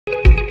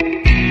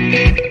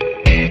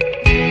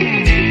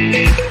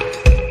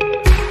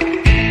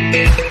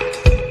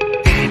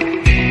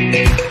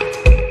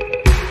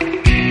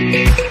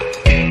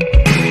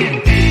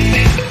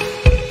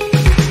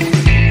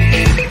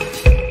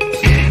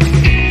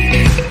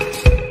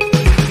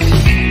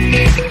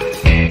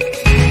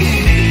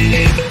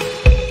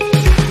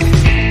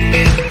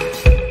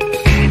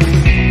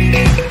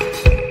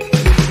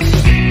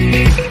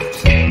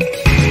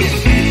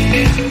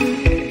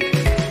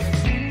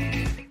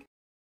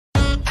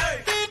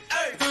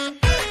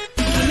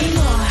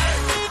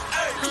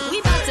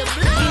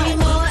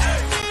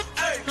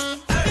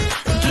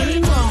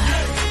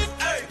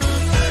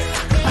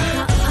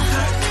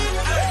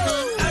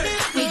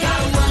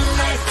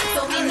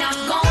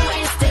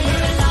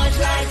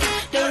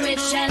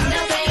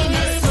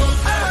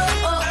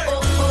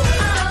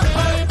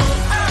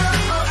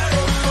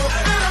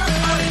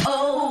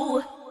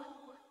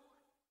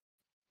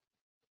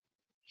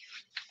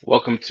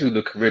Welcome to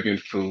the Caribbean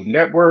Food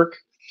Network.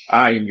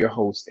 I am your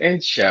host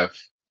and chef,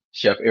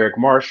 Chef Eric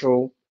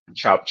Marshall,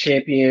 Chop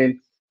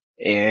Champion,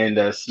 and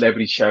a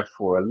celebrity chef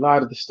for a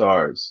lot of the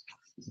stars.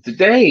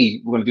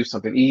 Today, we're going to do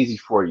something easy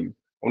for you.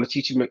 I want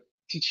to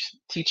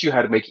teach you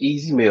how to make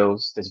easy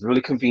meals that's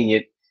really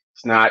convenient.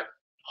 It's not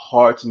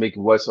hard to make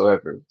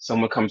whatsoever.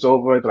 Someone comes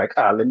over, they're like,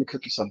 let me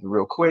cook you something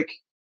real quick,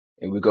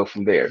 and we go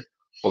from there.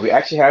 What we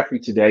actually have for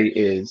you today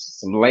is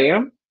some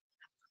lamb,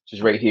 which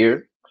is right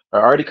here. I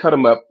already cut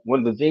them up. One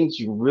of the things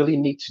you really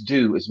need to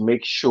do is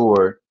make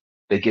sure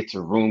they get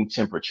to room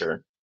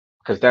temperature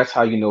because that's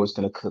how you know it's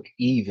going to cook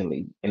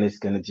evenly and it's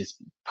going to just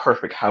be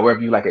perfect. However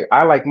you like it.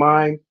 I like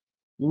mine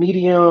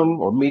medium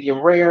or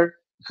medium rare.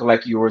 You can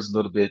like yours a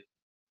little bit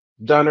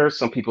doner.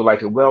 Some people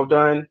like it well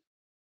done.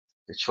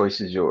 The choice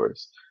is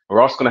yours.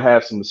 We're also going to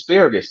have some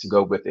asparagus to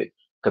go with it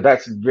because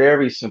that's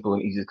very simple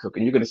and easy to cook.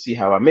 And you're going to see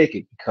how I make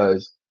it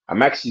because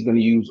I'm actually going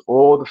to use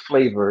all the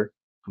flavor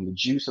from the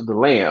juice of the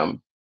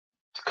lamb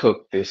to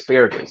cook the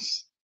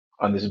asparagus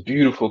on this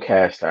beautiful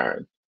cast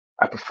iron.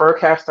 I prefer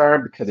cast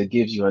iron because it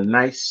gives you a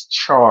nice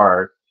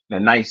char and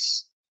a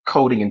nice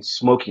coating and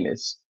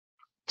smokiness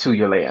to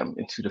your lamb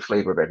and to the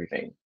flavor of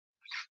everything.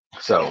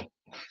 So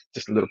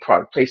just a little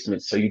product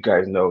placement so you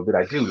guys know that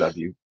I do love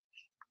you.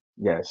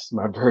 Yes,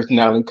 my Virgin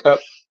Island cup,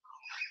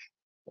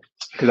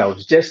 because I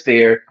was just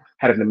there,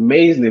 had an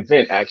amazing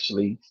event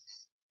actually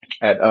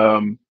at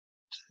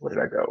where did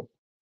I go?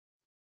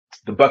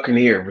 The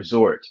Buccaneer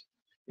Resort.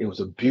 It was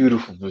a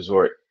beautiful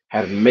resort.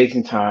 Had an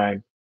amazing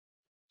time.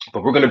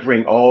 But we're going to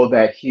bring all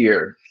that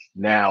here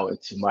now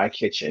into my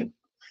kitchen.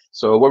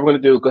 So what we're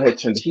going to do, go ahead and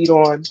turn the heat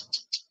on.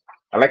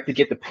 I like to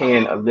get the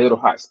pan a little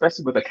hot,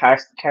 especially with a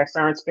cast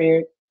iron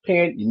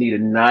pan. You need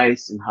it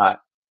nice and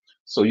hot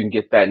so you can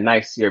get that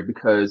nice here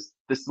because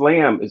this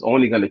lamb is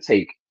only going to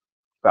take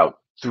about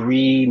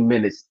 3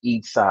 minutes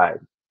each side.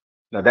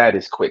 Now that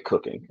is quick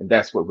cooking, and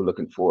that's what we're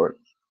looking for.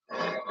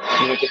 We're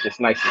going to get this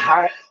nice and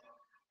hot.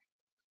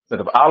 A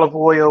bit of olive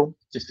oil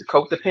just to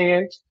coat the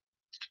pan.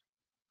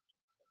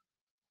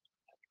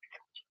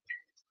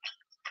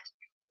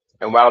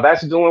 And while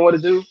that's doing what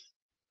it do,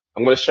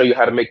 I'm going to show you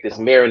how to make this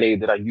marinade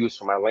that I use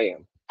for my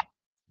lamb.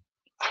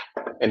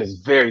 And it's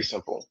very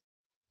simple.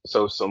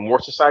 So some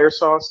Worcestershire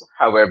sauce,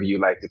 however you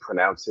like to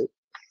pronounce it.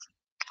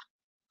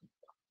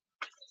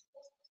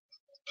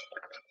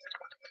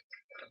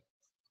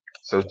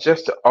 So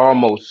just to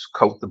almost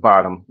coat the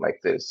bottom like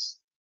this.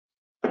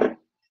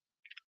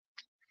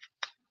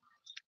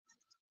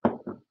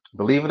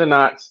 Believe it or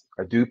not,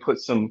 I do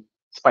put some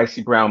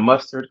spicy brown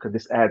mustard because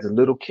this adds a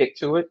little kick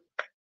to it.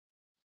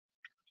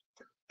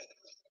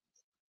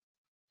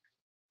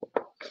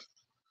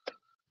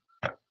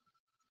 A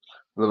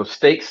little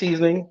steak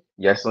seasoning,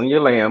 yes, on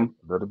your lamb.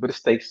 A little bit of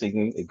steak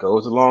seasoning, it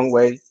goes a long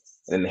way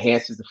and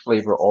enhances the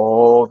flavor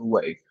all the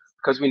way.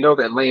 Because we know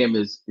that lamb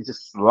is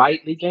just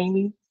slightly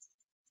gamey,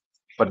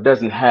 but it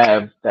doesn't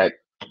have that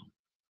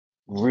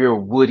real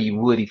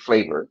woody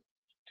flavor.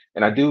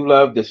 And I do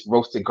love this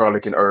roasted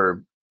garlic and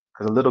herb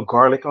because a little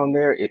garlic on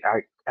there,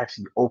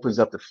 actually opens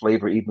up the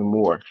flavor even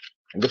more.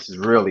 And this is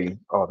really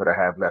all that I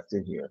have left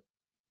in here.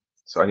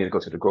 So I need to go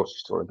to the grocery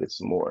store and get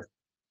some more.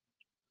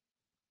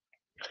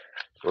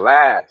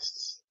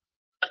 Last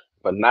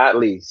but not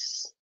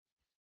least,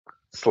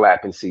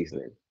 slapping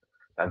seasoning.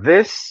 Now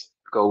this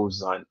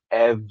goes on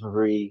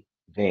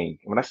everything.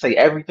 When I say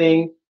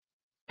everything,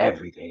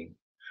 everything.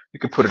 You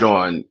can put it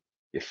on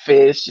your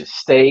fish, your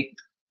steak,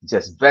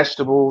 just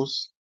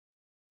vegetables.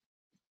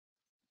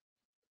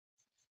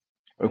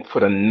 And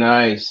put a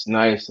nice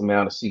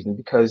amount of seasoning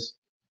because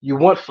you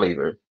want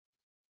flavor.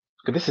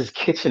 Because this is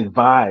kitchen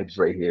vibes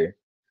right here.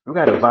 We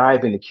got a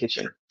vibe in the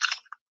kitchen.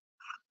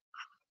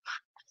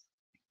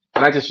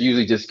 And I just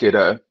usually just get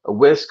a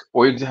whisk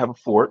or you can have a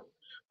fork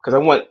because I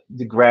want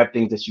to grab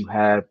things that you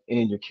have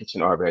in your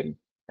kitchen already.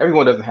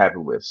 Everyone doesn't have a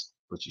whisk,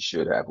 but you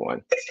should have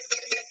one.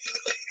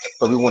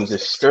 But we want to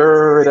just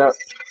stir it up.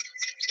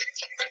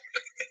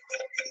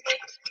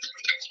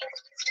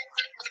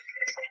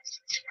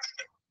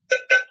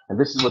 And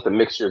this is what the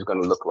mixture is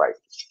going to look like.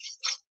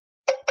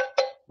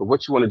 But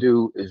what you want to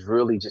do is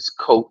really just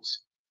coat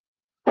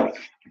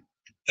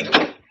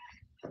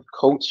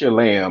your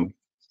lamb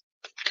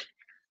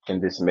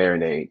in this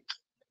marinade.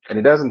 And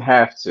it doesn't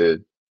have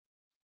to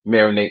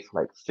marinate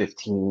for like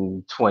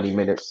 15, 20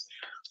 minutes.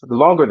 But the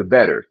longer, the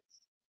better.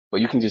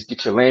 But you can just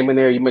get your lamb in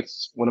there. You want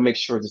to make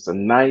sure it's a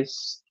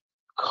nice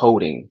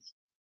coating.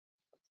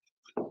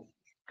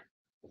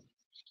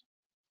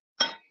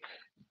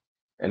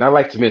 And I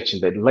like to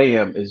mention that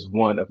lamb is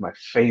one of my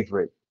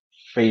favorite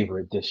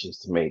dishes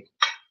to make.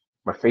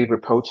 My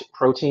favorite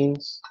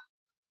proteins.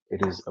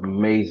 It is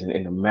amazing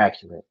and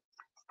immaculate.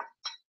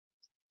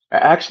 I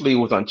actually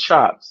was on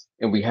Chops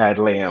and we had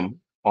lamb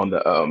on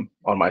the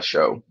on my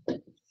show.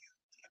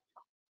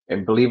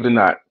 And believe it or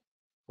not,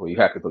 well, you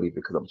have to believe it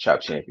because I'm a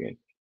Chop champion,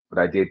 but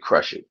I did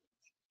crush it.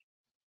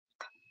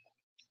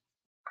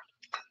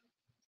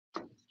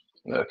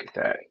 Look at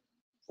that.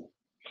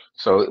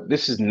 So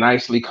this is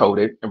nicely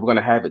coated, and we're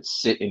gonna have it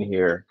sit in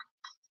here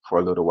for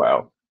a little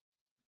while.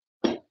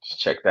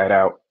 Check that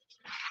out.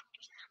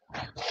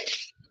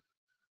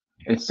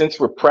 And since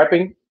we're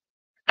prepping,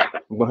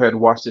 go ahead and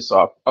wash this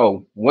off.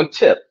 Oh, one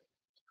tip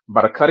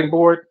about a cutting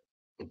board: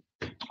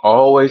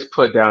 always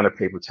put down a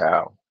paper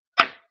towel.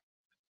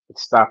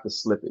 Stop the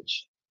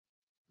slippage.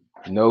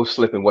 No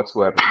slipping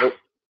whatsoever. Nope.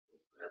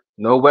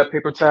 No wet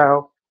paper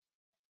towel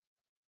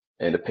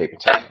and a paper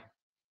towel.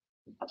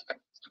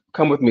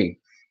 Come with me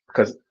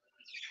because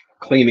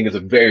cleaning is a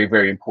very,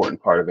 very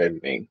important part of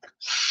everything.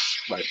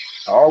 Like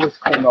I always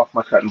clean off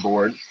my cutting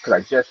board because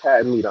I just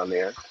had meat on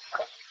there.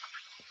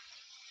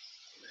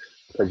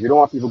 Because you don't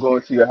want people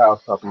going to your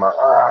house talking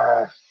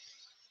about,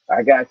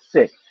 I got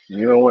sick.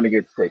 You don't want to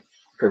get sick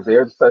because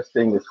there's such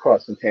thing as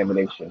cross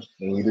contamination,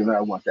 and you do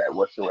not want that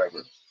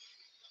whatsoever.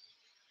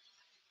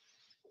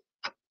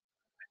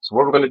 So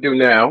what we're going to do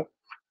now,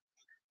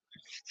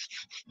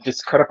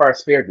 just cut up our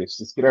asparagus.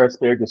 Just get our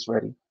asparagus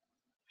ready.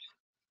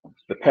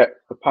 The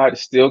pot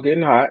is still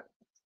getting hot.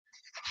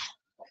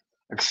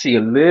 I can see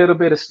a little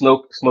bit of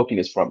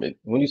smokiness from it.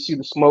 When you see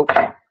the smoke,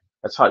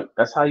 that's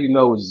how you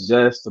know it's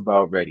just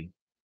about ready.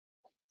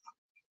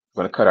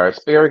 We're gonna cut our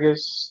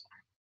asparagus.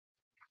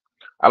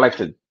 I like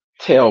to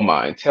tail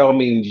mine. Tail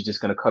means you're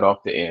just gonna cut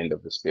off the end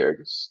of the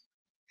asparagus.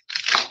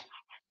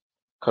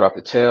 Cut off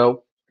the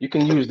tail. You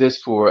can use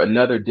this for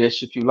another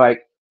dish if you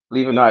like.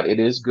 Believe it or not, it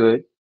is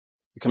good.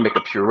 You can make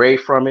a puree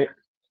from it.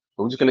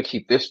 But we're just gonna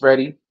keep this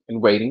ready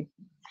and waiting.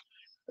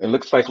 It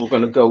looks like we're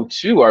gonna go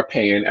to our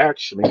pan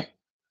actually,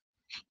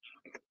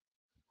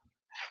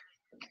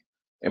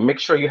 and make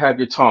sure you have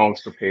your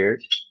tongs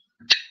prepared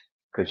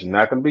because you're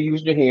not gonna be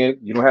using your hand.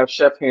 You don't have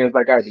chef hands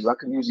like I do. I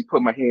can usually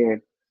put my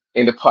hand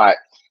in the pot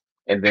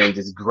and then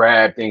just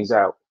grab things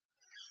out.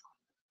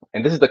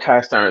 And this is the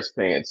cast iron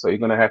pan, so you're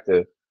gonna have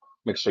to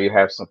make sure you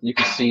have something. You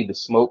can see the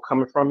smoke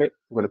coming from it.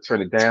 We're gonna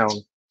turn it down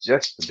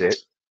just a bit,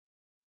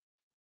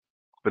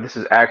 but this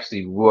is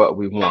actually what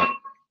we want.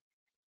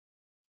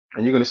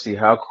 And you're gonna see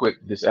how quick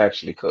this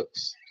actually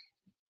cooks.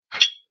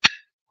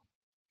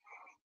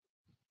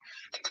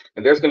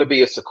 And there's gonna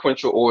be a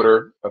sequential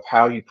order of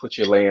how you put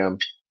your lamb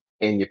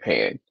in your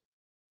pan.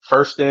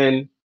 First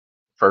in,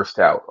 first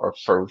out, or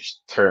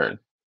first turn.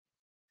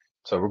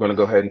 So we're gonna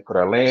go ahead and put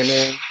our lamb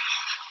in.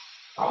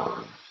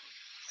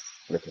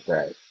 Look at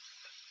that.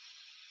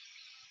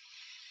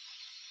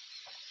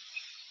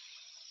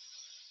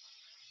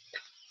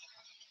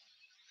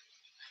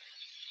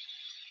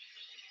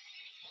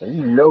 And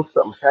you know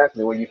something's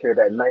happening when you hear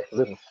that nice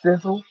little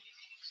sizzle.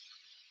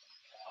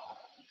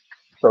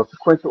 So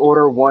sequential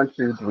order one,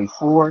 two, three,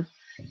 four.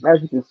 As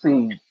you can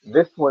see,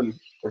 this one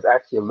is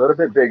actually a little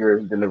bit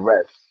bigger than the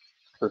rest.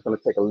 So it's going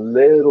to take a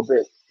little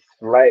bit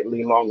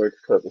slightly longer to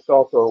cook. It's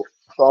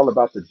all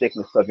about the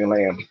thickness of your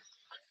lamb.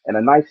 And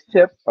a nice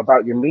tip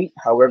about your meat,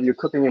 however you're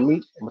cooking your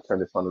meat, I'm gonna turn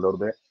this on a little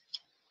bit.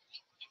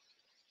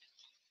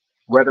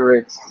 Whether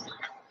it's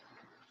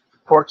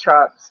pork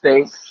chop,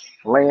 steak,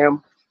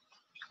 lamb,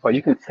 or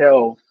you can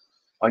tell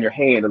on your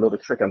hand a little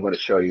trick I'm going to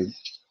show you.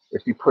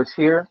 If you push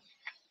here,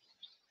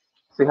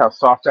 see how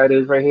soft that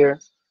is right here?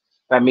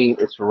 That means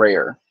it's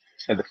rare.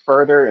 And the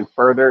further and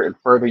further and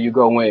further you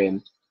go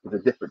in, is a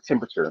different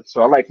temperature.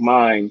 So I like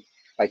mine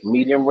like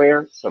medium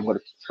rare. So I'm going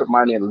to put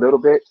mine in a little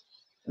bit.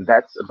 And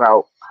that's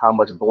about how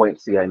much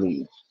buoyancy I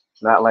need.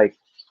 Not like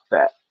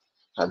that.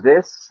 Now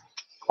this,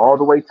 all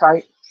the way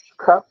tight,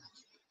 cup,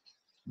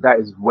 that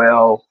is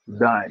well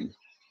done.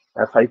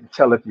 That's how you can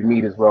tell if your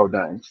meat is well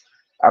done.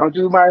 I don't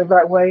do mine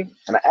that way.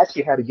 And I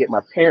actually had to get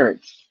my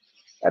parents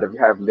out of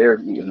having their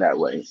meat in that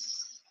way.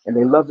 And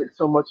they love it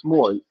so much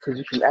more because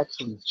you can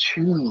actually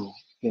chew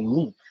your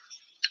meat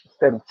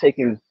instead of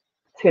taking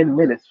 10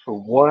 minutes for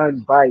one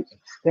bite of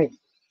steak.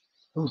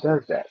 Who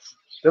does that?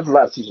 There's a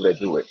lot of people that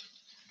do it.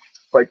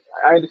 But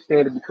I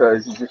understand it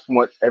because you just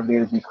want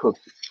everything to be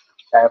cooked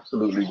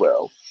absolutely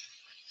well.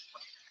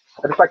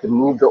 I just like to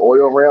move the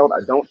oil around.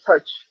 I don't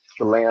touch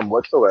the lamb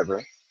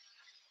whatsoever.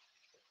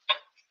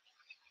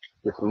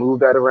 Just move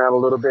that around a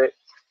little bit.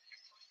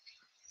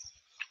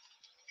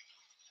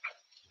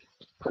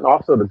 And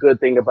also the good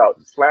thing about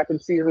slapping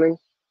seasoning,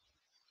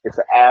 it's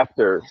an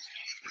after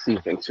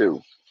seasoning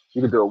too.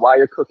 You can do it while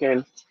you're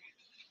cooking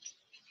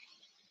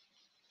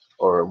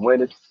or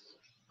when it's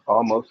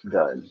almost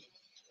done.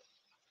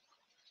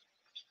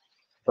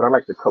 But I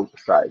like to coat the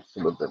sides a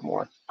little bit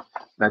more.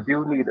 And I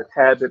do need a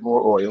tad bit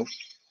more oil.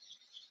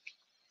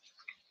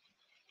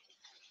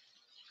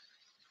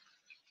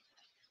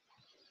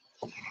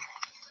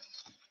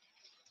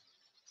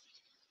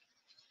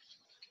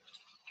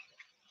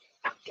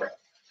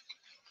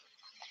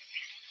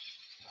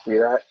 See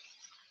that?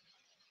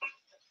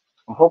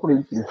 I'm hoping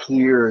you can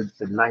hear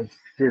the nice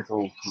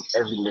sizzle from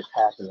everything that's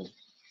happening.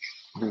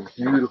 These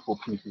beautiful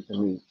pieces of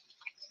meat.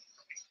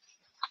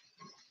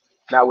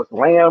 Now with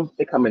lamb,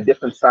 they come in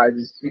different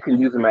sizes. You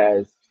can use them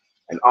as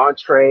an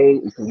entree.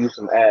 You can use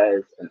them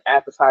as an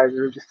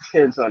appetizer. It just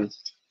depends on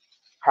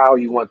how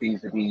you want these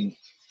to be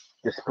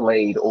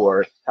displayed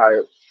or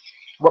how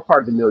what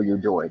part of the meal you're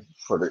doing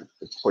for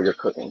your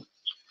cooking.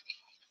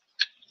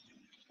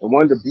 And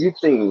one of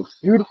the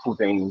beautiful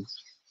things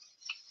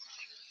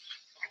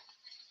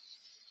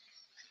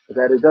is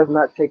that it does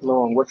not take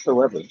long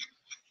whatsoever.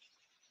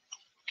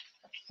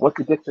 Once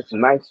you get this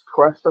nice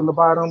crust on the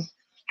bottom,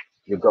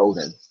 you're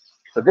golden.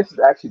 So this is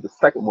actually the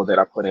second one that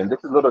I put in. This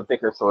is a little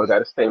thicker, so I got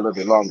to stay a little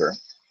bit longer.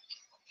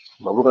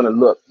 But we're gonna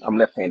look. I'm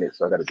left-handed,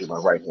 so I got to do my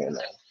right hand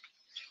now.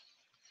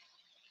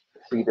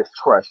 See this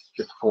crust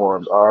just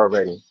formed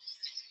already.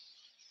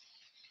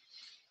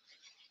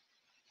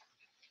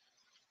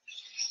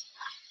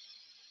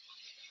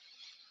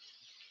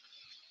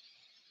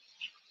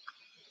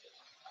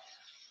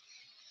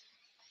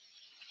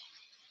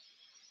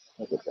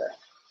 Look at that.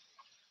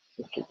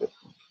 Let's get this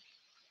one.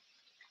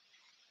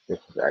 This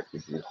is actually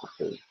beautiful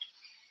too.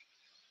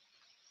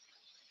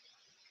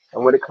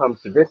 And when it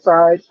comes to this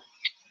side,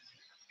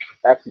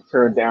 actually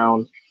turn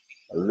down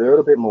a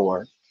little bit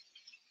more.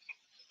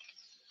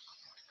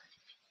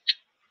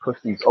 Push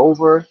these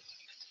over.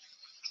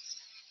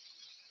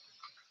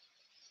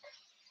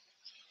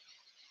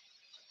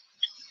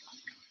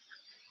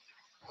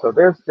 So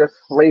there's just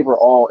flavor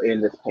all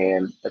in this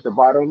pan. At the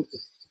bottom,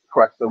 it's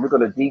crust. So we're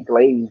gonna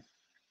deglaze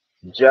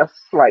just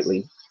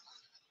slightly,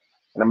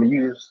 and I'm gonna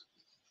use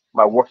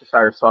my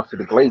Worcestershire sauce to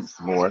deglaze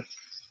some more,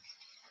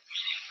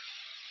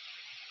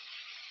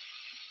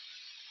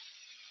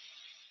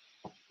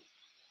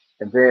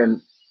 and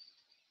then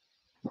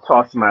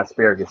toss my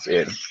asparagus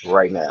in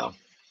right now.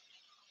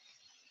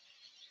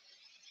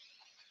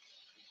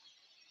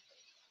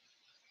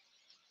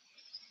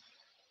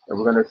 And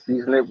we're gonna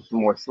season it with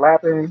some more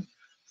slapping.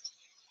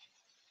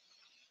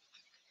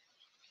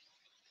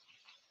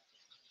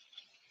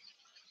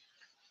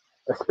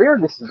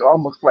 Asparagus is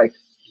almost like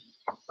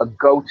a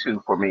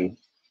go-to for me,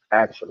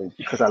 actually,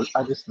 because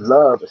I just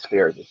love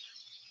asparagus.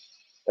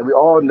 And we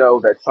all know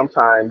that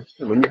sometimes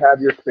when you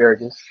have your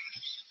asparagus,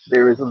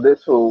 there is a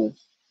little,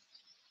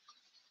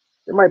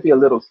 there might be a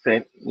little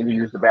scent when you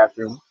use the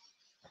bathroom.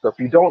 So if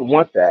you don't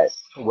want that,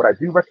 what I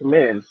do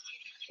recommend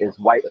is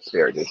white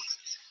asparagus.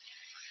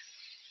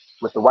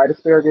 With the white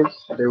asparagus,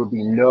 there would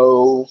be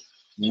no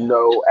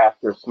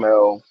after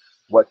smell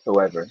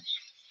whatsoever.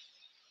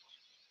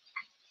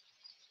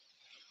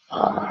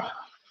 Ah,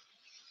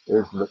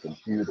 it's looking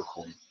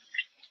beautiful.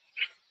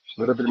 A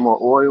little bit more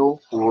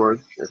oil for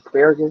the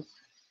asparagus.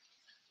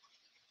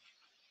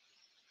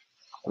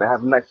 And I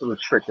have a nice little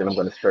trick that I'm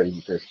going to show you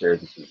with the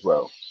asparagus as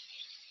well.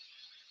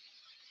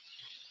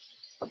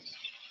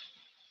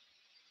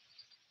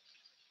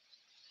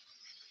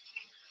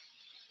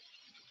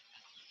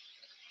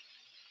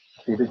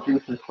 See the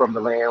juices from the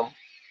lamb?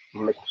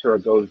 Make sure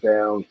it goes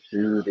down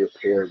to the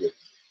asparagus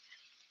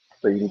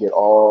so you can get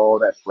all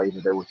that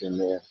flavor that was in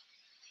there.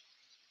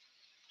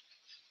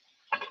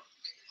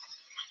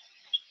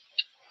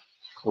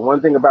 The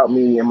one thing about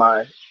me and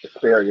my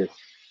asparagus,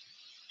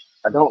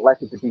 I don't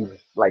like it to be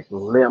like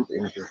limp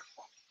and just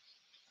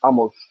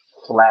almost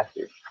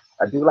flaccid.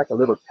 I do like a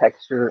little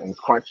texture and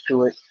crunch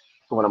to it.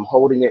 So when I'm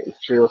holding it,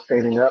 it's still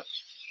standing up.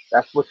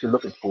 That's what you're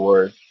looking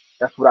for.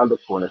 That's what I look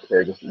for in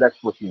asparagus. That's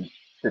what you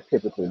should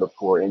typically look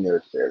for in your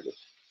asparagus.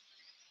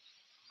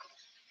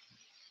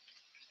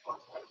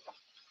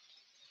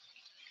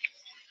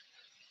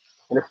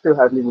 And it still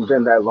hasn't even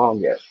been that long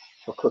yet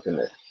for cooking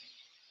this.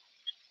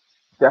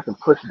 So I can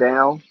push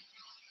down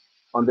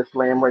on this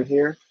lamb right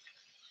here,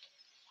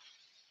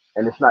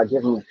 and it's not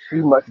giving me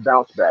too much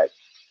bounce back.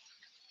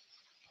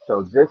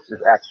 So this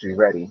is actually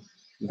ready.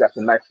 You got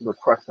the nice little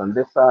crust on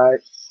this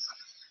side.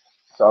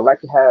 So I like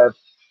to have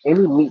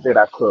any meat that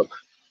I cook,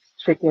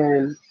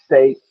 chicken,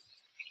 steak,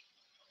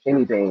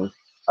 anything.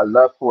 I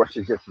love for it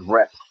to just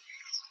rest.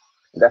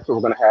 And that's what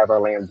we're gonna have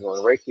our lamb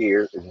doing right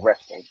here is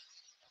resting.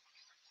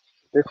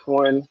 This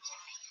one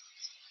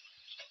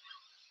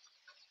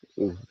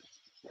is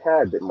a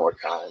tad bit more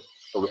time.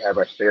 So we have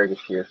our asparagus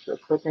here still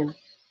cooking.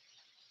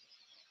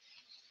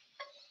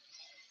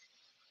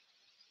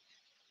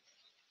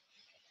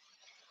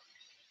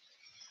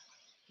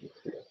 Let's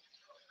see.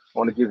 I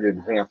want to give you an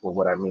example of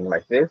what I mean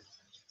like this.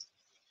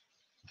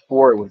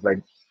 Before it was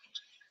like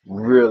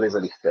really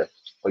stiff.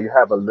 So you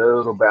have a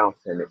little bounce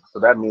in it. So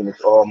that means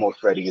it's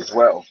almost ready as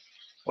well.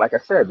 Like I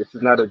said, this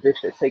is not a dish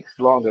that takes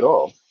long at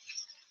all.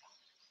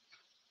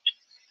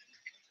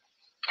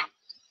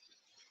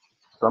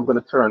 So I'm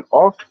going to turn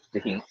off the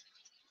heat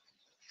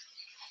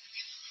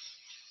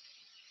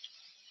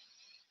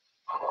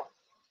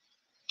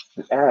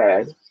and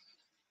add,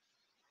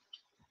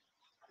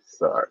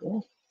 sorry,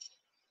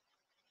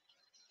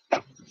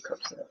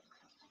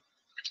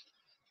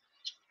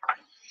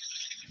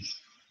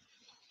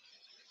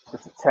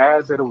 just a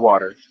tad bit of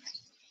water.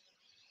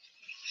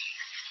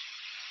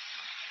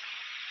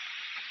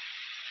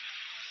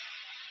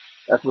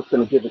 That's what's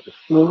going to give it the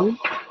steam.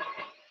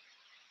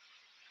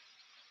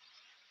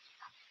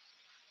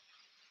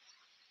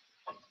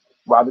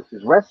 While this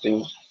is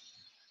resting,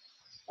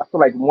 I feel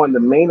like one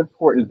of the main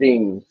important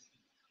things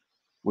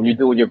when you're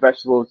doing your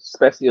vegetables,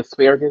 especially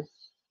asparagus,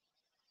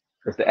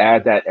 is to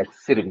add that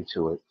acidity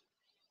to it.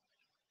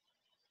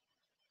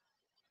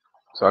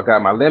 So I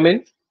got my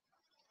lemon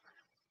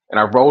and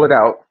I roll it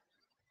out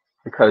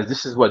because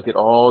this is what get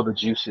all the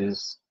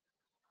juices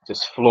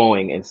just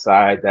flowing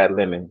inside that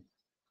lemon.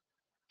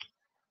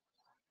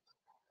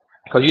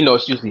 because you know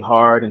it's usually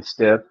hard and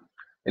stiff.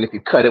 And if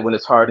you cut it when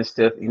it's hard and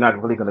stiff, you're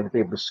not really going to be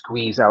able to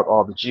squeeze out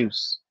all the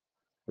juice.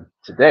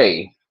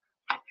 Today,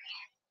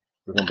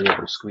 we're going to be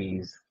able to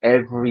squeeze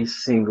every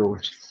single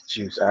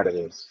juice out of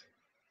this.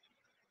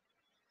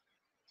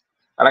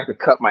 I like to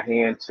cut my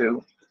hand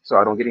too, so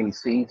I don't get any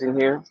seeds in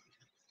here.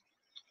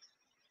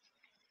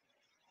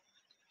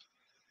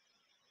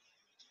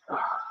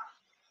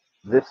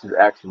 This is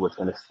actually what's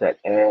going to set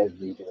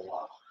everything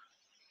off.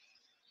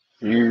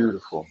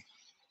 Beautiful.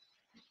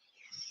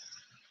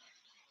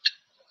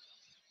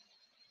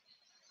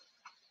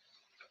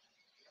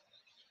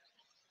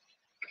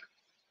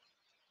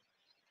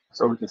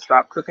 So we can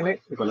stop cooking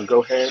it. We're going to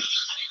go ahead,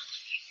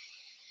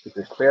 get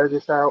the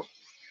asparagus out.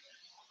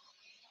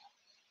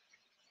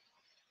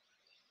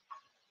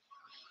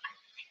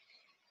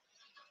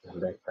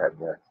 And let that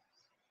rest.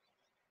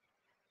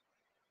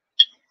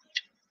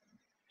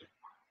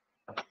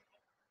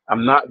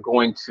 I'm not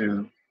going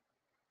to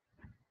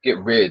get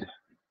rid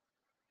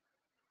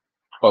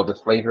of the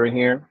flavor in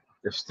here.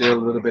 There's still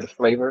a little bit of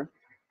flavor.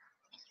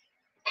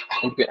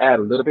 You can add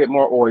a little bit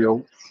more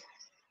oil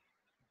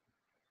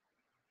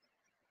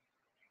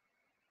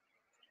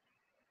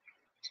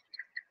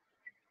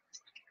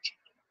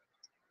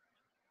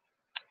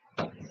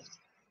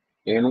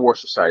in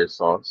Worcestershire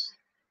sauce.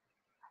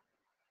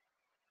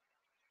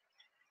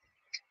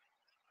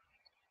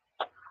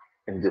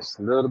 And just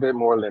a little bit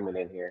more lemon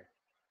in here.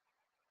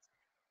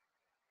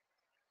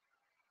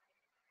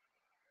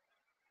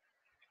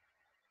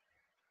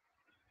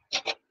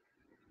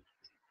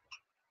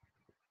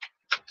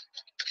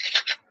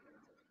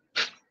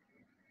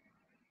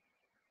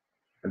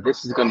 And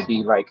this is going to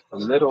be like a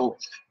little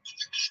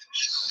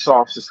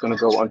sauce that's going to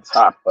go on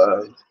top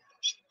of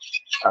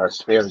our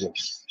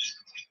asparagus.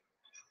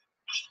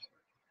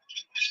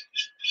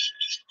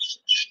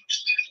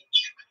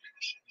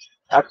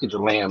 Actually, the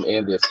lamb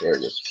and the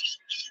asparagus.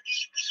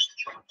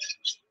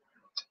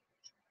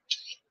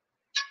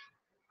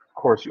 Of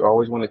course, you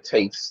always want to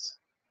taste.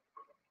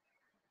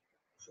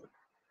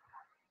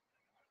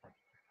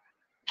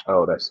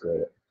 Oh, that's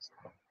good.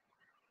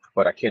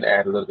 But I can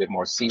add a little bit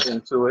more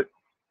seasoning to it,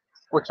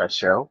 which I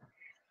shall.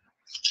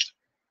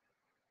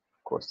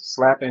 Of course, the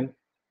slapping.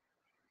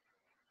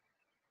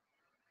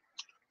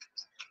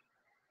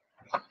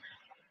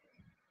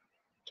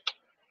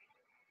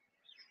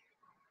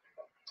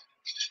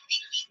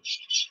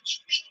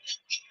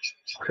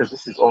 Because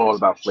this is all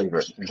about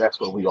flavor, and that's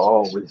what we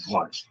always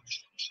want.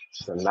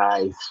 It's a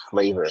nice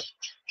flavor.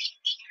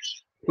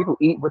 People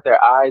eat with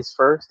their eyes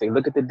first. They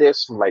look at the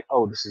dish and like,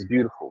 oh, this is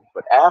beautiful.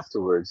 But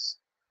afterwards,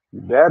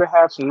 you better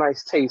have some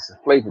nice taste and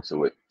flavor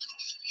to it.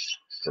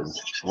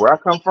 Because where I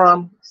come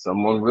from,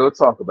 someone will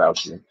talk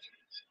about you.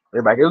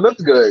 They're like, it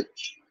looks good,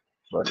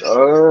 but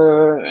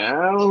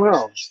I don't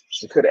know.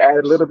 You could add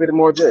a little bit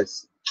more of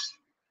this.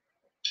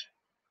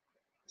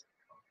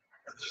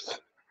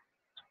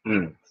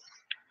 Mm,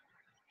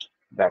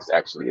 that's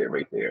actually it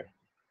right there.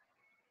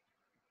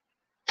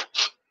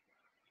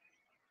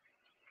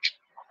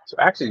 So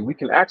actually, we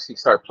can actually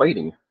start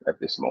plating at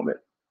this moment.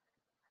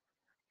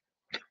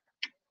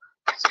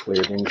 Let's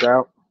clear things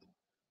out.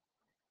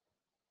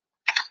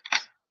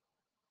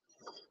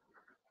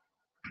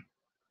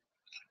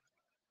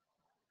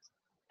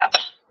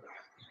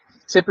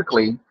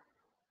 Typically,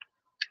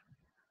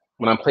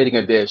 when I'm plating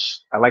a dish,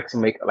 I like to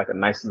make like a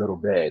nice little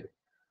bed.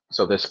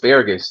 So the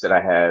asparagus that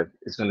I have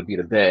is going to be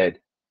the bed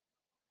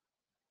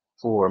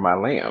for my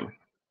lamb.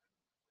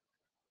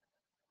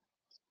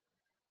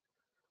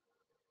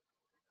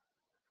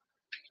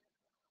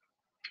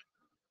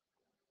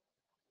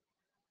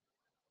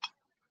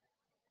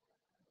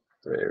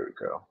 There we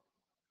go.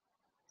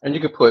 And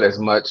you can put as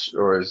much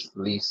or as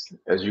least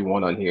as you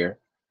want on here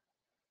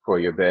for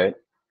your bed.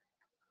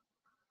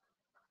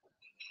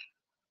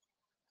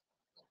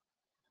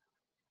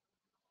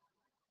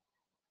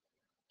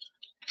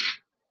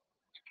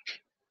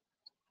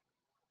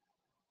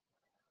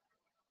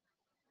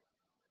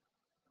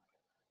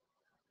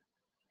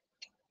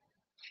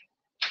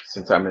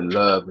 Since I'm in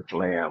love with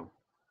lamb,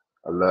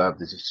 I love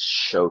to just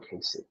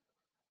showcase it.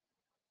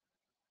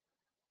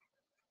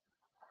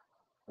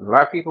 A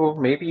lot of people,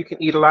 maybe you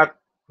can eat a lot,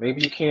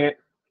 maybe you can't.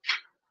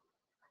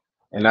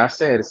 And I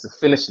said it's the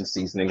finishing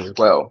seasoning as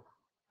well.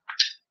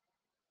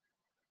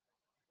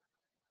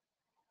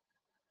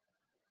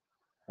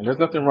 And there's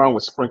nothing wrong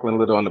with sprinkling a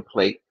little on the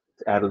plate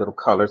to add a little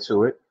color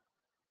to it.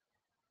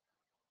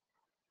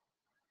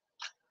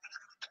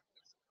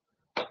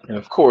 And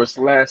of course,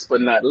 last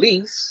but not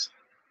least,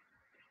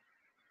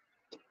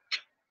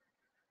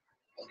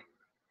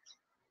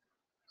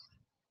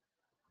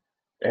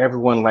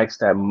 everyone likes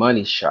that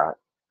money shot.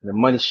 The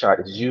money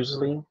shot is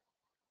usually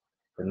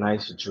the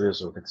nice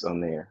drizzle that's on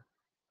there.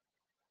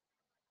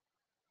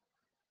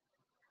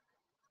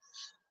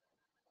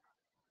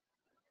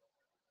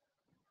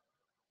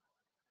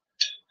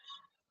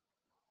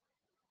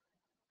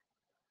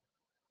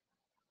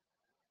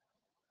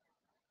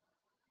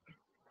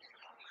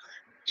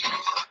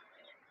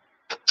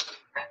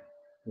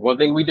 One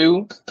thing we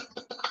do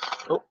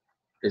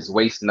is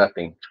waste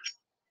nothing.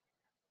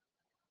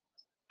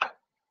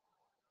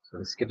 So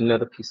let's get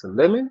another piece of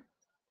lemon,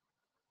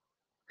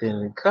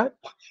 thinly cut.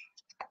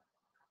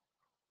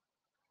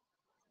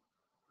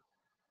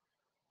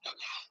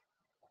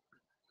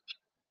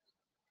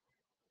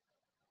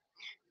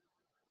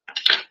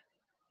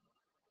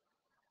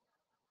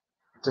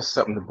 Just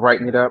something to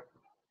brighten it up,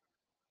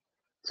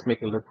 to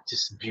make it look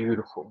just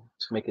beautiful,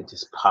 to make it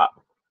just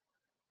pop.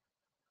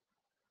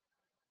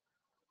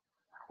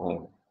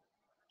 Boom.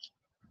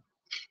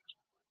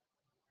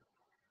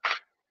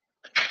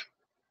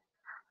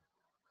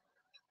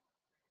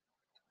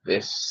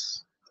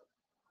 This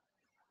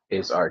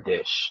is our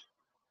dish.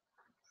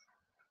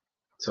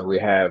 So we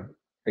have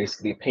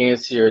basically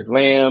pan-seared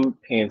lamb,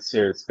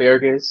 pan-seared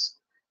asparagus.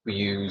 We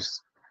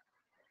use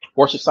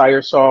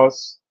Worcestershire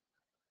sauce,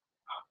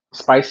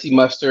 spicy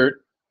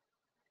mustard,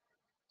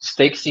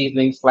 steak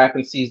seasoning,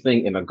 slapping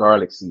seasoning, and a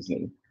garlic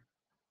seasoning.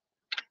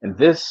 And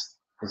this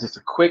is just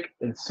a quick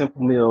and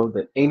simple meal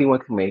that anyone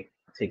can make.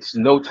 It takes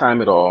no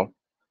time at all.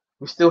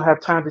 We still have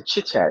time to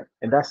chit chat,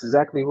 and that's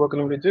exactly what we're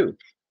going to do.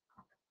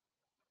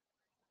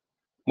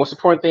 Most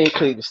important thing,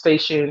 clean the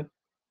station.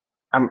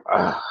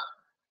 I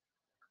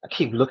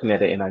keep looking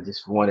at it and I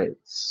just want it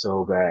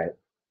so bad.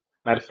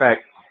 Matter of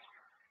fact,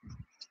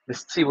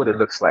 let's see what it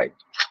looks like.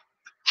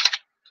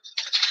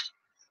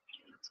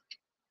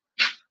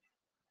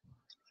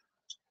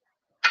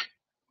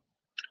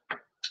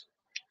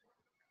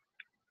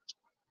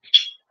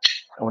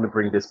 I want to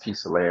bring this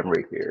piece of lamb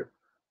right here.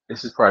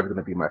 This is probably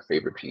going to be my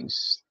favorite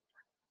piece.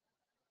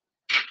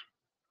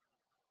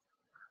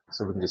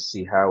 So we can just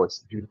see how it's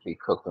beautifully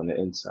cooked on the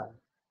inside.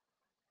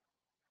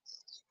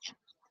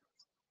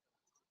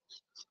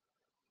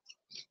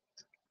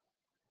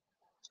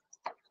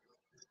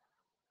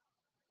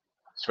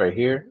 It's right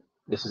here.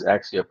 This is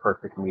actually a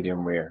perfect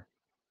medium rare.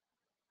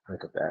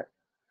 Look at that.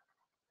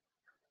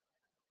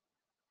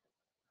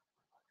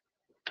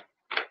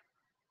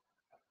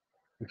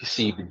 You can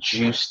see the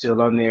juice still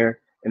on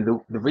there. And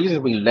the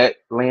reason we let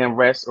lamb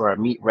rest or our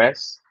meat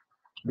rest,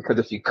 because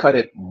if you cut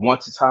it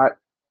once it's hot,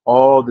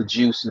 all the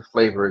juice and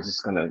flavor is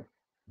just gonna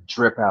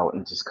drip out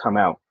and just come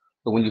out.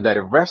 But when you let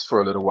it rest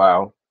for a little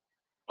while,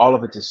 all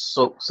of it just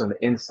soaks on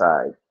the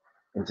inside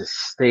and just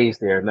stays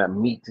there. And that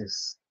meat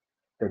just,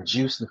 the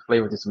juice and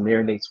flavor just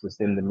marinates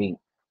within the meat.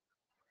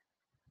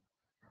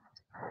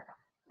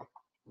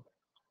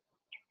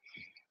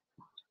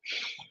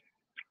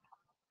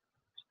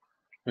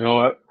 You know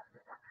what?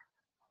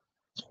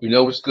 You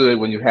know it's good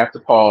when you have to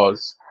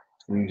pause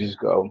and you just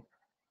go.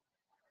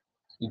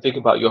 You think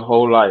about your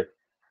whole life,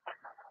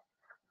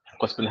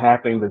 what's been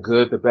happening, the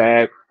good, the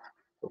bad,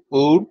 the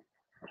food.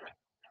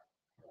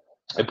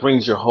 It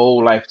brings your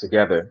whole life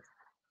together.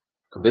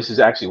 This is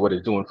actually what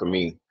it's doing for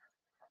me.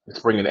 It's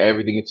bringing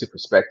everything into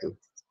perspective.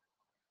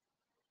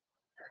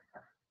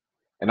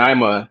 And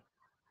oh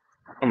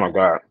my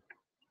God,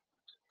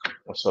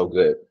 that's so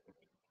good.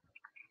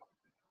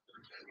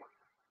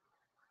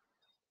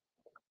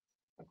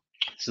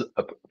 So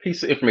a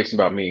piece of information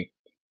about me.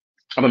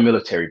 I'm a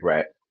military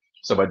brat.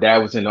 So my dad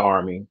was in the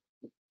army,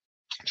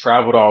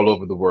 traveled all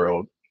over the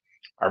world.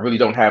 I really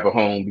don't have a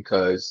home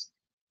because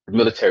the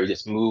military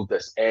just moved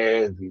us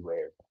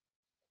everywhere.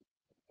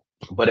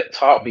 But it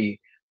taught me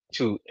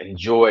to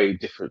enjoy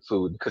different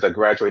food because I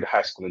graduated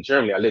high school in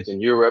Germany. I lived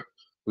in Europe,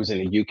 was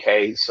in the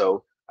UK,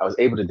 so I was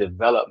able to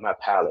develop my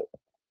palate.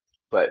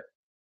 But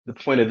the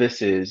point of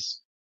this is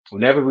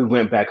whenever we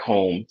went back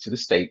home to the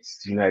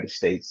States, the United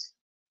States,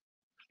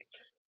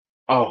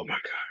 oh my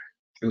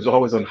God, it was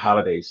always on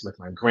holidays. Like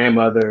my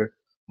grandmother,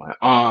 my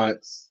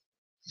aunts,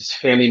 just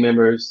family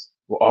members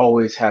will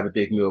always have a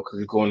big meal because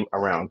we're going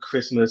around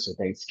Christmas or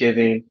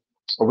Thanksgiving,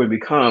 or when we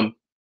come,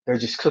 they're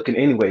just cooking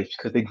anyways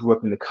because they grew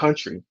up in the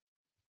country,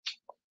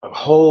 a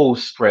whole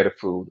spread of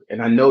food.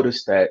 And I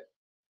noticed that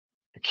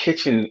the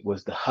kitchen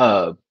was the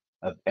hub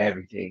of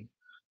everything.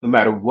 No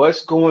matter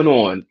what's going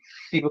on,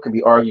 people can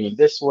be arguing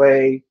this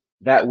way,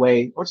 that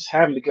way, or just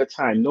having a good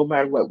time. No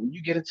matter what, when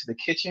you get into the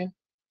kitchen,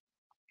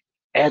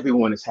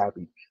 everyone is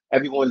happy.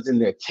 Everyone is in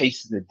there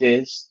tasting the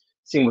dish,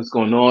 seeing what's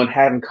going on,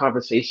 having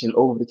conversation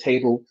over the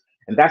table.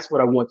 And that's what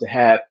I want to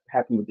have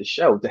happen with the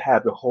show, to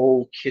have the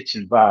whole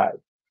kitchen vibe.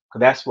 Because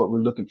that's what we're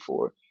looking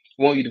for.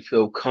 We want you to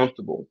feel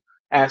comfortable,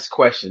 ask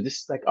questions.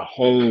 This is like a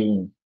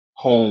home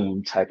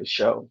type of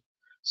show.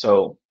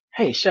 So,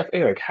 hey, Chef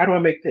Eric, how do I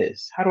make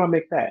this? How do I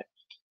make that?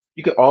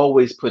 You can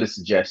always put a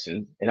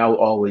suggestion, and I will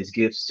always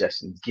give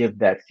suggestions, give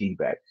that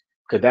feedback,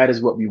 because that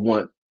is what we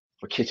want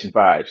for kitchen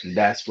vibes, and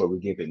that's what we're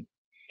giving.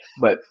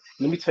 But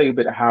let me tell you a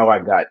bit of how I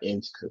got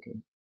into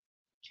cooking.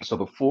 So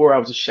before I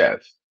was a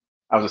chef,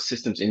 I was a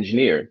systems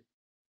engineer,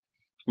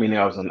 meaning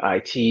I was on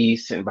IT,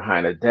 sitting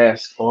behind a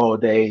desk all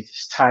day,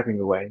 just typing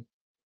away.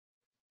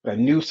 But I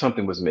knew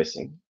something was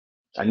missing.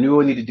 I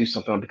knew I needed to do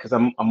something because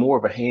I'm more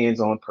of a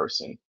hands-on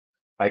person.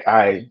 Like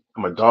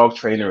I'm a dog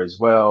trainer as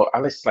well.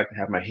 I just like to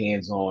have my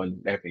hands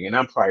on everything, and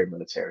I'm prior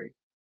military.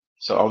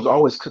 So I was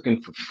always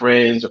cooking for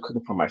friends or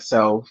cooking for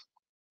myself.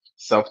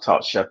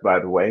 Self-taught chef, by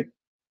the way.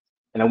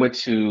 And I went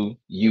to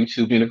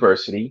YouTube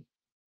University.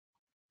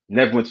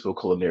 Never went to a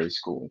culinary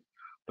school.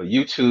 But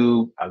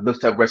YouTube, I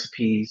looked up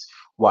recipes,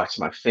 watched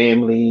my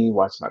family,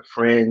 watched my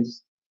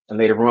friends, and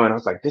later on, I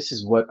was like, this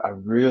is what I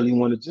really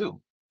want to do.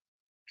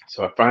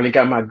 So I finally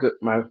got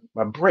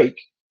my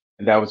break,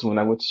 and that was when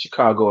I went to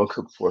Chicago and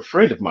cooked for a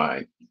friend of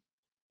mine,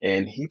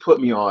 and he put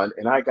me on,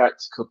 and I got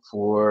to cook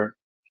for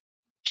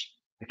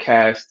the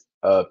cast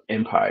of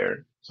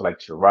Empire, so like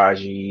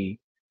Taraji,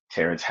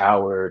 Terrence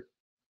Howard,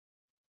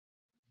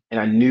 and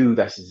I knew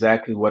that's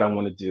exactly what I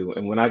want to do.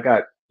 And when I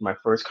got my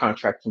first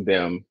contract from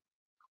them,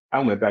 I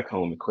went back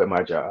home and quit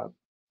my job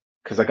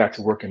because I got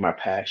to work in my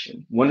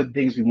passion. One of the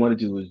things we want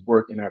to do is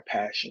work in our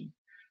passion,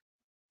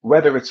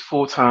 whether it's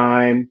full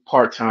time,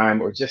 part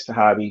time, or just a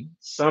hobby,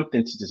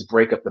 something to just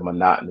break up the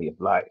monotony of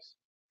life.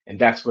 And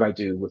that's what I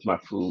do with my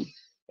food.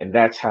 And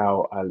that's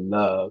how I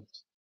loved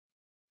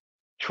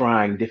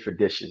trying different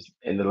dishes.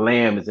 And the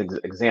lamb is an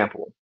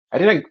example. I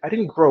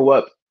didn't grow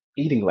up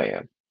eating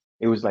lamb.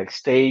 It was like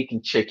steak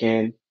and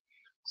chicken.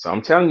 So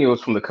I'm telling you, it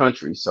was from the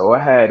country. So I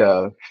had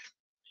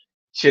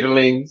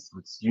chitterlings,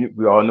 which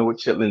we all know what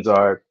chitlins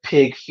are,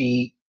 pig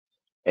feet,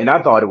 and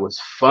I thought it was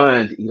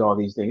fun to eat all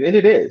these things, and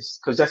it is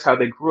because that's how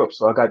they grew up.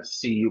 So I got to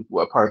see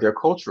what part of their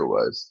culture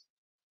was,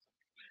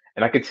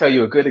 and I could tell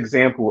you a good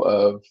example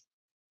of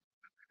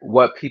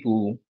what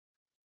people,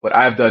 what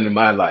I've done in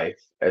my life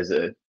as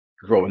a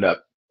growing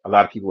up. A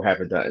lot of people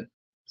haven't done.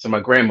 So my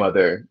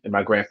grandmother and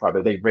my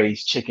grandfather, they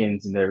raised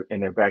chickens in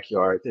their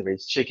backyard. They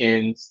raised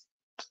chickens,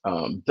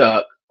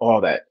 duck, all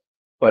that.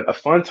 But a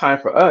fun time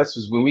for us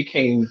was when we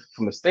came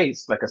from the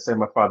States. Like I said,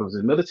 my father was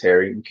in the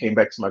military. We came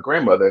back to my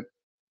grandmother.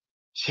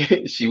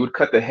 She would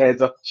cut the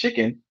heads off the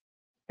chicken,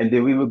 and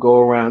then we would go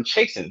around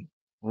chasing,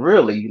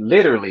 really,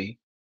 literally,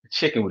 the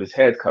chicken with his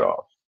head cut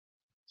off.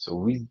 So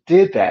we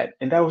did that,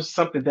 and that was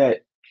something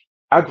that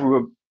I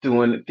grew up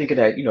doing, thinking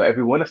that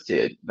everyone else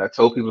did. And I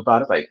told people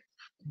about it, like,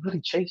 you really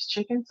chase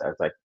chickens? I was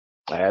like,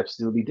 I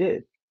absolutely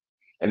did,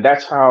 and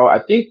that's how I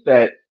think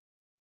that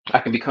I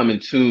can become in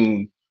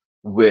tune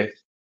with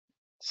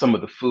some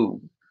of the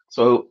food.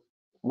 So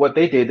what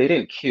they did, they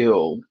didn't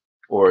kill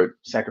or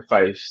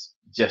sacrifice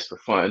just for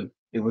fun.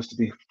 It was to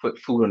be put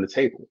food on the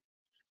table.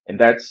 And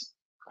that's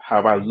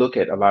how I look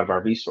at a lot of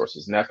our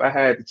resources. Now, if I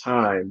had the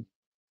time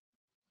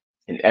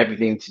and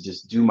everything to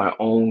just do my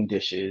own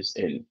dishes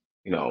and,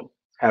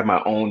 have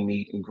my own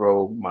meat and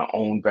grow my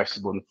own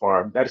vegetable on the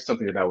farm, that is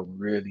something that I would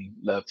really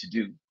love to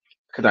do.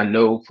 Because I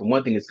know for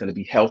one thing, it's going to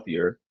be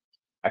healthier.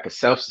 I could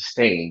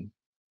self-sustain,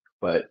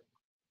 but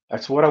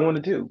that's what I want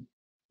to do.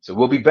 So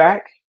we'll be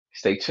back.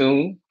 Stay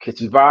tuned.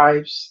 Kitchen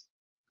Vibes.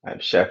 I'm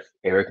Chef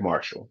Eric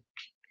Marshall.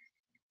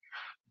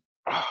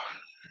 Oh,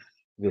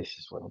 this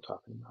is what I'm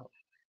talking about.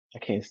 I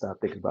can't stop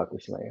thinking about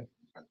this lamb.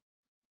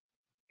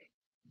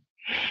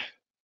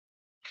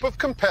 With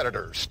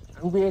competitors.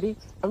 I'm ready.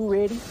 I'm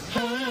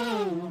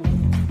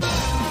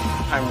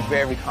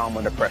very calm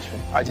under pressure.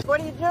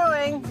 What are you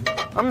doing?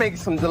 I'm making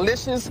some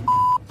delicious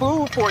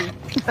food for you.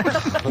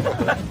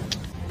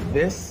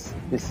 This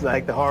is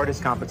like the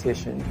hardest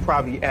competition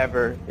probably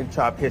ever in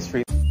Chop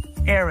history.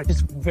 Eric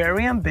is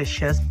very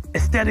ambitious.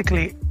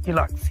 Aesthetically, he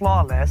looked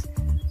flawless.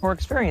 More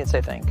experience, I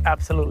think.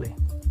 Absolutely.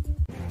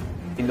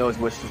 He knows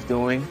what she's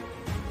doing,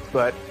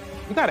 but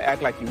you gotta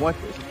act like you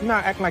want this. If you're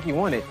not acting like you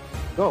want it,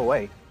 go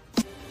away.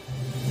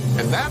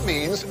 And that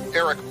means,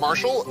 Eric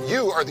Marshall,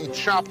 you are the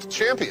chopped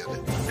champion.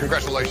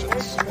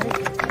 Congratulations.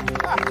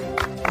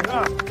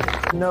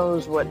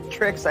 Knows what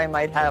tricks I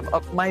might have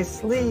up my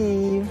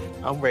sleeve.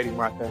 I'm ready,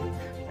 Martha.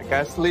 I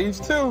got sleeves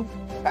too.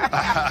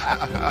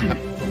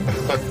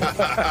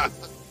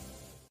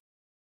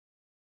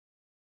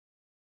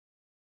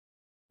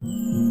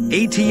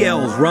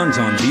 ATL runs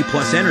on V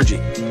Plus Energy.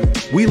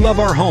 We love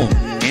our home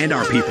and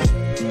our people.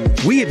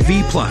 We at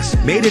V Plus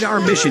made it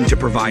our mission to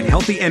provide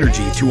healthy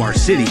energy to our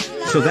city,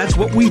 so that's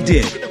what we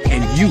did,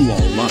 and you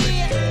all love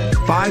it.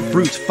 5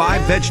 fruits,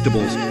 5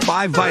 vegetables,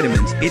 5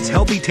 vitamins. It's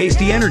healthy,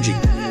 tasty energy.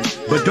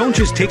 But don't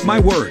just take my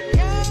word.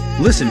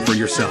 Listen for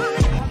yourself.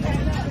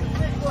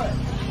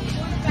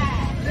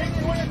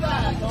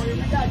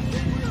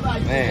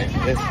 Man,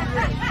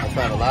 I've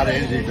tried a lot of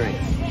energy drinks.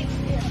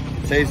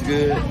 It tastes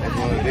good. That's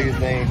one of the biggest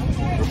things.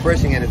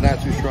 Refreshing, and it's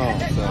not too strong.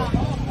 So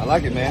I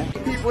like it, man.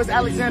 People, it's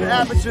Alexander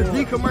Aperture,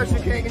 the commercial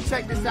king, and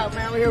check this out,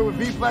 man. We're here with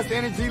V Plus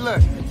Energy.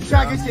 Look, you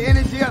try to get your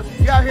energy up.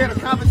 You out here at a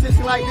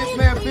competition like this,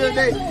 man. Field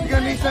day. You're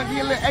gonna need something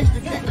to get a little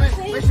extra kick.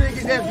 Make sure you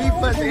get that V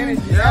Plus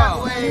Energy.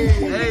 That way.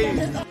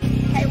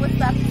 Hey,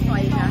 what's up? It's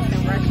Toya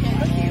Johnson Russian,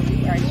 and we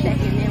are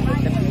checking in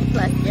with the V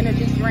Plus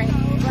Energy drink.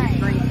 This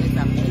drink is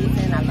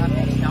amazing. I love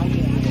that it don't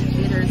give you the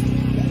jitters.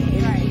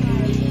 Energy you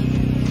need.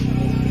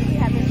 If you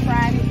haven't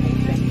tried it, make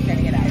sure you check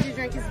it out. This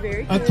drink is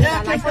very good. A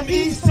captain from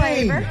East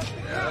Flavor.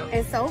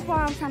 And so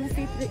far, I'm trying to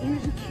see if the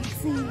energy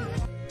kicks in.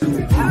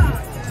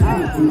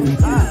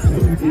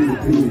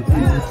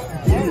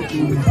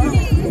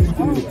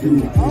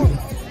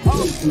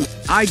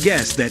 I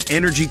guess that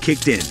energy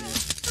kicked in.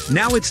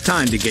 Now it's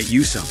time to get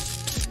you some.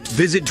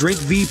 Visit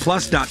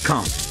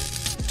drinkvplus.com.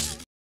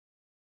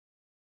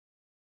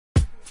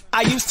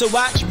 I used to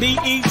watch BET,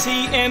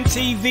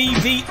 MTV,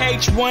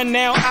 VH1,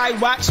 now I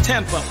watch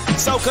Tempo.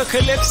 Soca,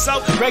 Calypso,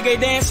 Reggae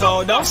Dance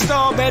Hall. Don't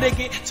stall, better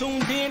get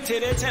tuned in to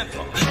the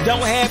tempo.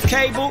 Don't have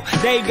cable,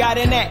 they got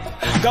an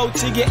app. Go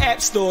to your app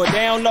store,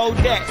 download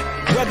that.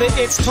 Whether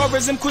it's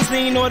tourism,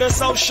 cuisine, or the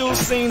social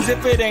scenes,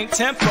 if it ain't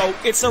Tempo,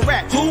 it's a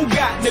rap. Who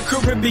got the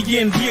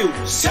Caribbean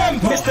views?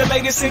 Tempo. Mr.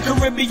 Latest in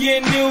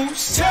Caribbean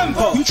news.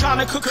 Tempo. You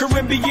tryna cook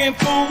Caribbean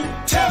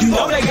food? Tempo. You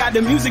know they got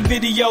the music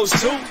videos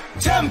too.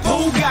 Tempo.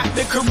 Who got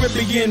the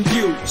Caribbean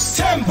views?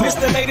 Tempo.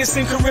 Mr. Latest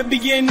in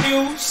Caribbean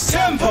news.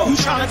 Tempo. You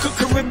tryna cook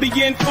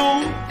Caribbean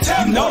food?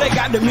 Tempo. You know they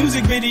got the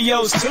music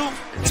videos too.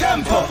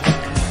 Tempo.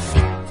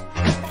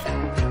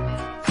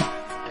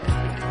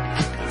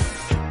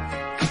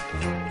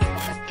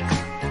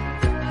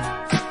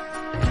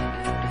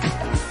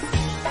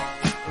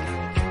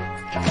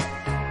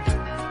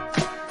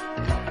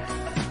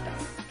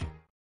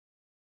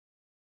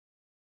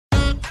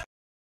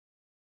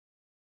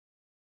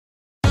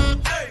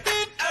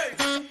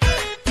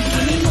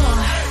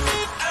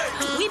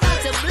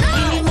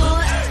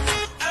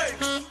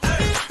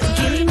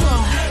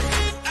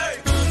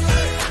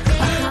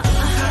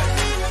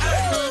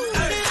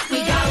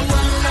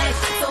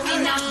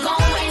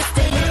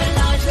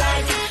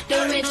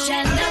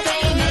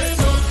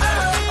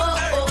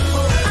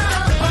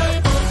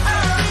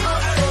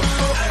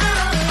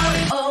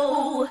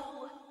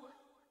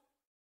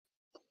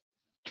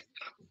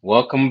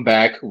 Welcome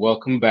back.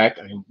 Welcome back.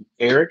 I'm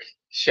Eric,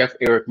 Chef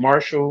Eric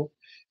Marshall.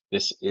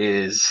 This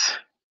is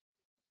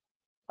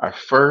our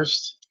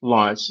first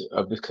launch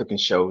of the cooking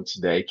show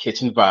today,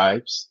 Kitchen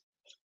Vibes.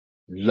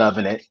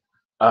 Loving it.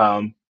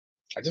 I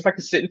just like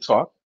to sit and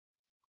talk.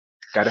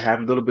 Got to have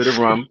a little bit of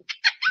rum.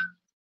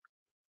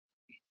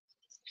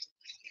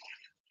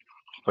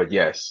 But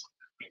yes.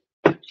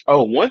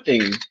 Oh, one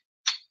thing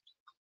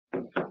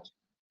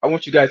I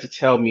want you guys to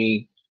tell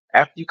me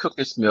after you cook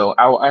this meal,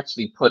 I will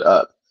actually put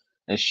up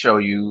and show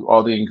you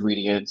all the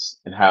ingredients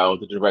and how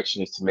the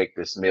direction is to make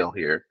this meal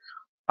here.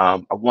 I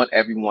want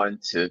everyone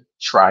to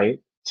try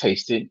it,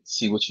 taste it,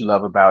 see what you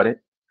love about it,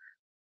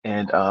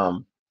 and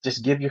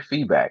just give your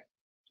feedback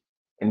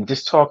and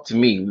just talk to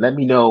me. Let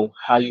me know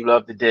how you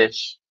love the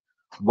dish,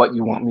 what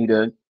you want me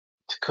to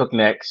cook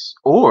next,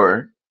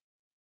 or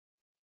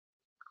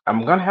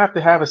I'm gonna have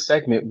to have a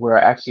segment where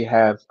I actually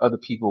have other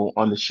people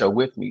on the show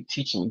with me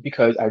teaching me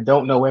because I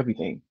don't know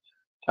everything.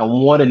 I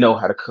want to know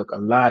how to cook a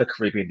lot of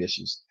Caribbean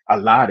dishes, a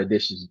lot of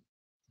dishes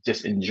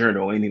just in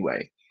general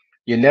anyway.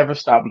 You never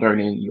stop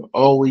learning. You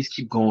always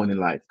keep going in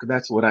life because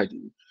that's what I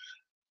do.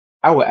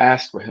 I will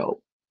ask for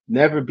help.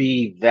 Never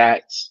be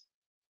that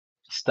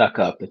stuck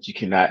up that you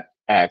cannot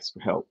ask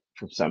for help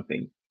from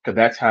something because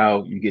that's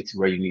how you get to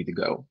where you need to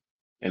go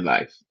in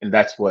life. And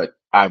that's what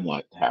I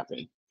want to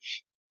happen.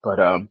 But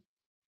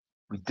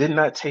we did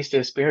not taste the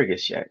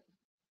asparagus yet.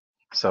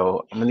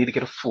 So I'm gonna need to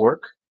get a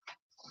fork.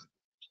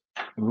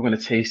 And we're going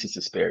to taste this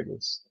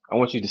asparagus. I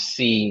want you to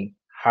see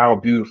how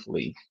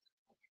beautifully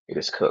it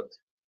is cooked.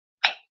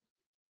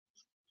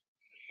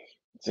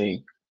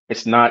 See,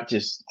 it's not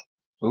just,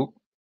 oop,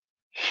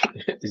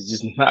 it's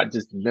just not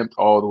just limped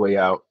all the way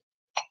out,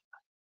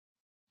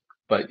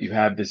 but you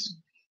have this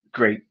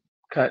great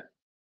cut,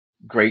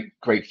 great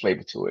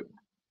flavor to it.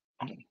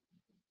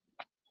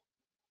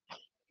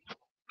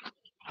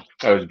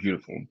 That was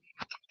beautiful.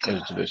 It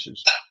was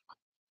delicious.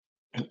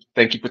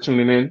 Thank you for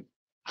tuning in.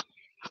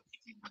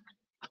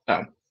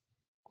 Um,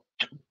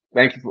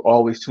 Thank you for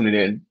always tuning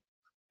in.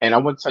 And I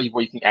want to tell you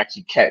where you can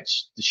actually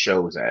catch the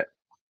shows at.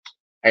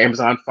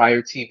 Amazon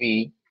Fire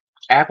TV,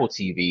 Apple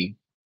TV,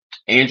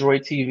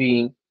 Android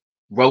TV,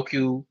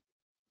 Roku,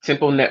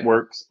 Tempo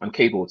Networks on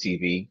cable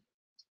TV,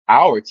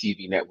 our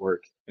TV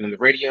network, and on the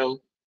radio,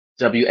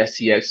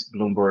 WSCX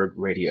Bloomberg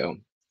Radio.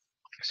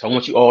 So I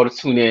want you all to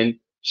tune in,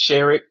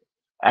 share it,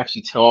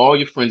 actually tell all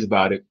your friends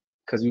about it,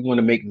 because we want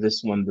to make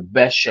this one the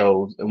best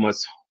shows and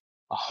what's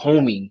a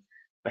homey,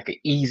 like an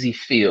easy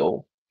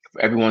feel for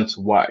everyone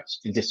to watch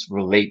and just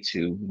relate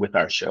to with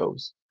our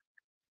shows.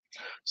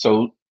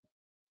 So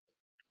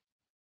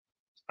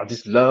I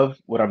just love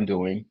what I'm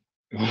doing.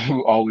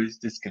 We always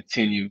just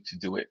continue to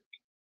do it.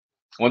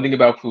 One thing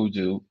about food,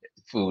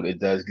 it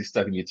does get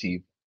stuck in your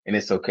teeth, and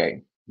it's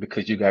okay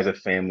because you guys are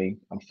family.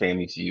 I'm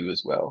family to you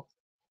as well.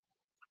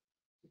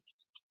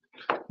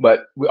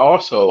 But I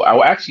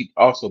will actually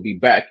also be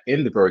back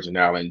in the Virgin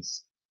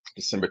Islands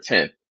December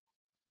 10th.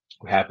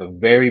 We have a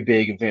very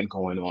big event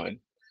going on,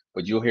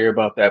 but you'll hear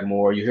about that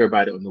more. You'll hear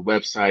about it on the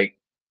website.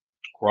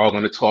 We're all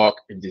going to talk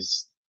and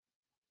just,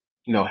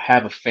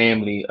 have a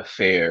family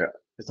affair.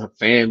 It's a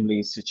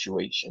family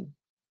situation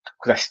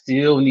because I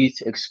still need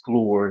to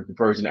explore the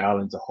Virgin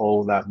Islands a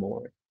whole lot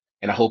more.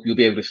 And I hope you'll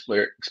be able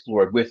to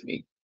explore it with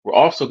me. We're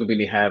also going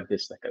to have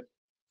this like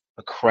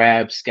a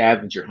crab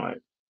scavenger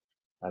hunt.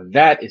 Now,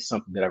 that is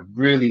something that I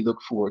really look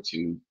forward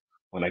to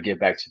when I get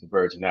back to the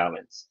Virgin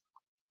Islands.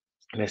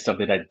 And it's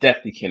something that I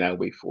definitely cannot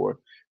wait for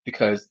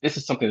because this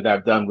is something that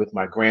I've done with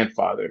my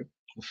grandfather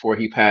before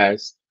he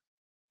passed.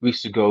 We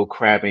used to go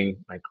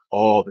crabbing like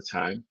all the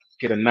time,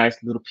 get a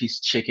nice little piece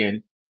of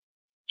chicken,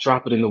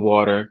 drop it in the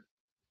water,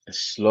 and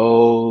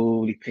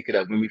slowly pick it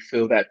up. When we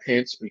feel that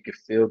pinch, we can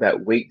feel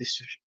that weight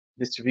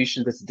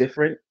distribution that's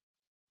different.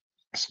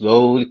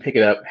 Slowly pick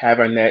it up, have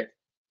our net,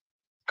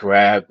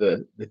 grab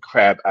the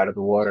crab out of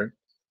the water.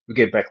 We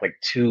get back like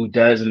 2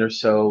 dozen or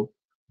so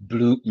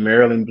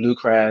Maryland blue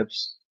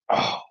crabs.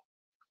 Oh,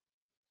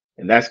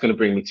 and that's going to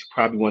bring me to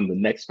probably one of the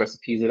next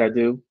recipes that I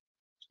do.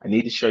 I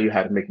need to show you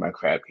how to make my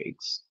crab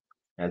cakes.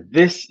 Now,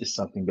 this is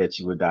something that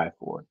you would die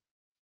for.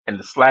 And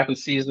the slapping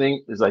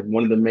seasoning is like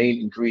one of the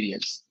main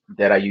ingredients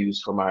that I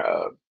use for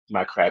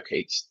my crab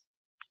cakes.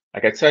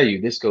 Like I tell you,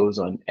 this goes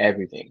on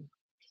everything.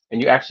 And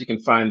you actually can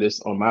find this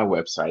on my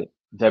website,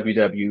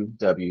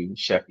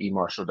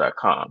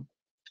 www.chefemarshall.com.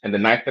 And the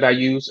knife that I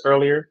used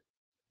earlier,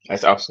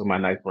 that's also my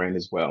knife brand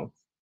as well.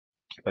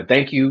 But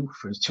thank you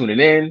for tuning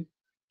in.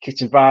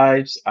 Kitchen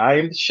Vibes. I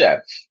am the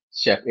chef,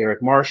 Chef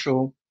Eric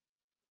Marshall.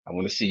 I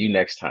want to see you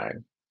next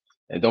time.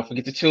 And don't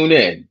forget to tune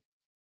in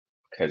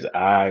because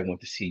I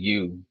want to see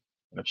you.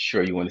 And I'm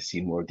sure you want to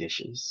see more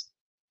dishes.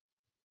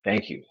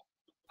 Thank you.